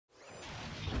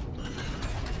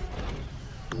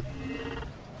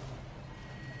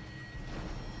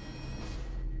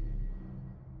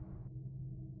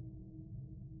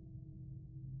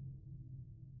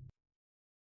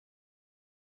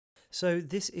So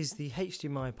this is the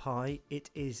HDMIPi. It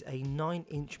is a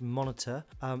 9-inch monitor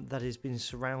that has been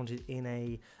surrounded in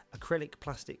a acrylic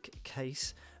plastic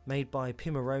case made by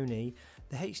Pimoroni.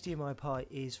 The HDMIPi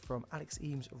is from Alex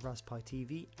Eames of Raspberry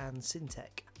TV and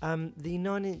Syntec. The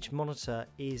 9-inch monitor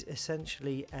is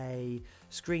essentially a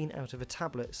screen out of a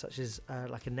tablet, such as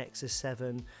like a Nexus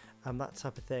 7, that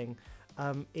type of thing.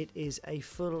 It is a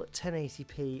full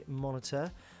 1080p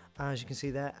monitor, as you can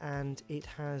see there, and it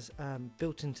has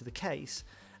built into the case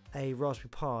a Raspberry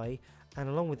Pi, and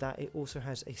along with that it also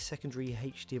has a secondary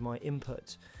HDMI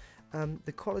input.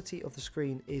 The quality of the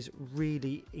screen is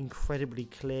really incredibly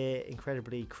clear,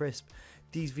 incredibly crisp.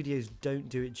 These videos don't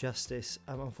do it justice.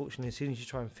 Unfortunately, as soon as you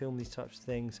try and film these types of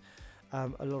things,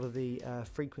 a lot of the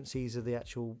frequencies of the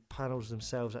actual panels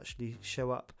themselves actually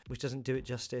show up, which doesn't do it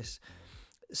justice.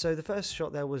 So the first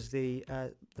shot there was the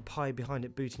Pi behind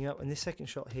it booting up, and this second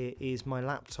shot here is my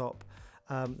laptop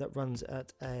that runs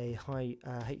at a high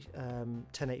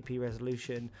 1080p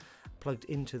resolution plugged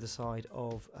into the side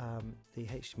of the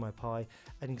HDMIPi,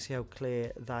 and you can see how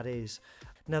clear that is.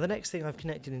 Now the next thing I've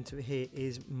connected into here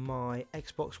is my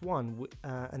Xbox One,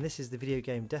 and this is the video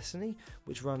game Destiny,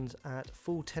 which runs at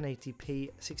full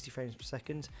 1080p 60 frames per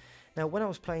second. Now when I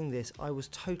was playing this, I was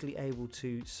totally able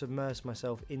to submerge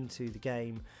myself into the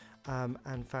game,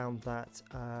 and found that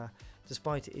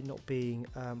despite it not being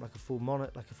like a full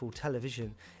monitor, like a full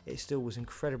television, it still was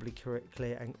incredibly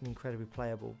clear and incredibly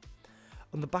playable.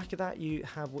 On the back of that, you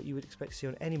have what you would expect to see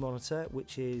on any monitor,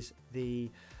 which is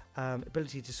the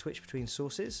ability to switch between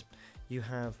sources. You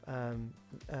have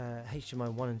HDMI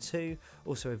 1 and 2,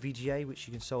 also a VGA which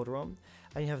you can solder on,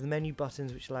 and you have the menu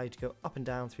buttons which allow you to go up and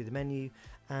down through the menu,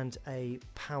 and a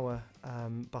power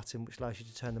button which allows you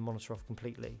to turn the monitor off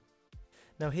completely.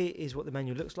 Now here is what the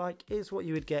menu looks like. It's what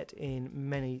you would get in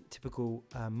many typical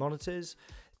monitors.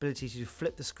 Ability to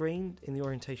flip the screen in the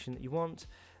orientation that you want,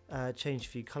 change a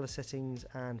few color settings,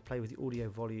 and play with the audio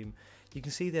volume. You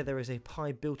can see there is a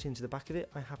Pi built into the back of it.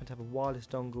 I happen to have a wireless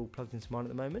dongle plugged into mine at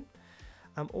the moment.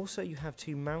 Also you have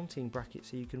two mounting brackets,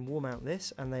 so you can wall mount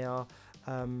this, and they are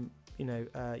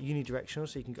unidirectional,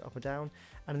 so you can go up and down.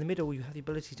 And in the middle you have the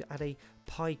ability to add a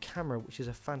Pi camera, which is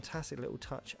a fantastic little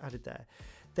touch added there.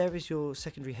 There is your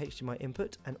secondary HDMI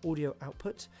input, an audio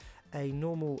output, a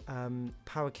normal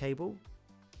power cable,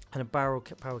 and a barrel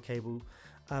power cable.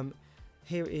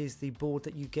 Here is the board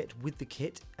that you get with the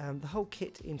kit. The whole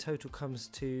kit in total comes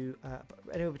to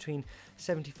anywhere between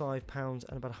 £75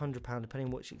 and about £100, depending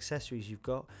on which accessories you've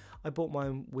got. I bought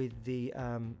mine with the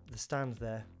stand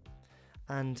there,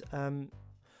 and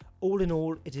all in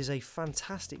all, it is a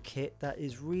fantastic kit that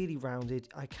is really rounded.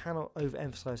 I cannot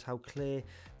overemphasize how clear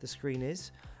the screen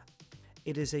is.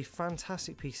 It is a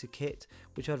fantastic piece of kit,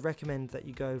 which I'd recommend that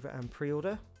you go over and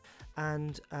pre-order.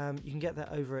 And you can get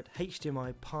that over at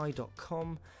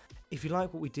HDMIPi.com. If you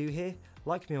like what we do here,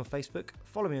 like me on Facebook,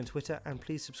 follow me on Twitter, and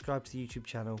please subscribe to the YouTube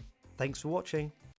channel. Thanks for watching.